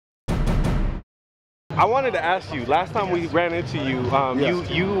I wanted to ask you, last time we ran into you, Yes.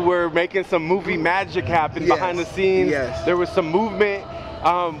 you were making some movie magic happen behind the scenes. Yes. There was some movement.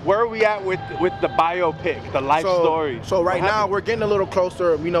 Where are we at with the biopic, the life story? So right now we're getting a little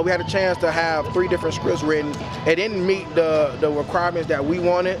closer. You know, we had a chance to have 3 different scripts written. It didn't meet the requirements that we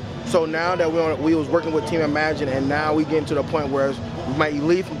wanted. So now that we was working with Team Imagine, and now we getting to the point where we might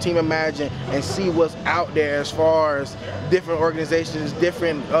leave from Team Imagine and see what's out there as far as different organizations,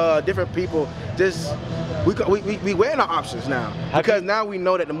 different people. Just we weighing our options now, because now we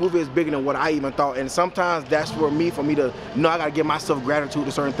know that the movie is bigger than what I even thought. And sometimes that's for me to know I gotta give myself gratitude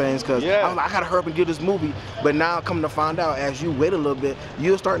to certain things, because I was like, I gotta hurry up and do this movie. But now coming to find out, as you wait a little bit,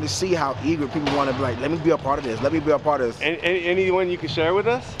 you're starting to see how eager people want to be like, let me be a part of this, let me be a part of this. Anyone you can share with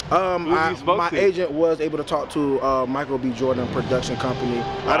us? My agent was able to talk to Michael B. Jordan Production Company.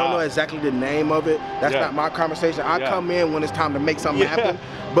 I don't know exactly the name of it. That's not my conversation. I come in when it's time to make something happen.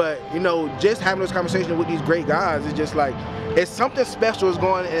 But you know, just having this conversation with these great guys, it's just like, it's something special is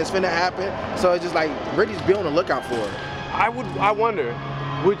going and it's finna happen. So it's just like, we're just be on the lookout for it. I wonder,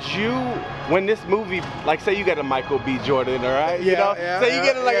 would you, when this movie, like say you get a Michael B. Jordan, all right? You know? Say you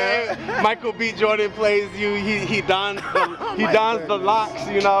get a Michael B. Jordan plays you, he dons the locks,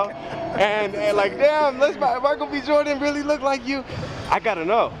 you know? And like, damn, Michael B. Jordan really look like you. I gotta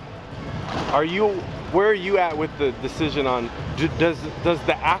know, where are you at with the decision on, does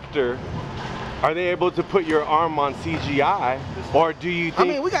the actor, are they able to put your arm on CGI, or do you think, I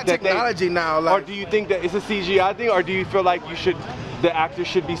mean, we got technology now, like, or do you think that it's a CGI thing, or do you feel like the actor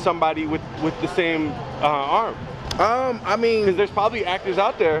should be somebody with the same arm? I mean, because there's probably actors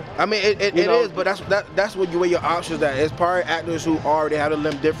out there. I mean, it is, but that's what you weigh your options at. It's probably actors who already have a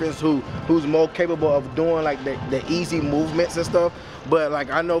limb difference, who's more capable of doing like the easy movements and stuff. But like,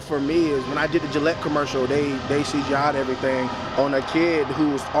 I know for me is when I did the Gillette commercial, they CGI'd everything on a kid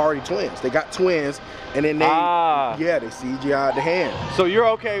who was already twins. They got twins, and then they they CGI'd the hand. So you're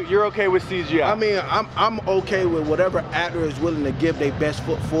okay with CGI? I mean, I'm okay with whatever actor is willing to give their best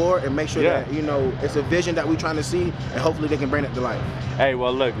foot forward and make sure that, you know, it's a vision that we're trying to see, and hopefully they can bring it to life. Hey,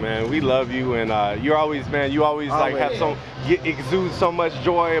 well look, man, we love you, and you're always, man, you always like have exude so much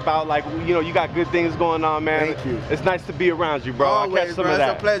joy about, like, you know, you got good things going on, man. Thank you. It's nice to be around you, bro. Always, I catch some bro. of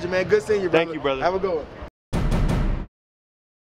that. It's a pleasure, man. Good seeing you, brother. Thank you, brother. Have a good one.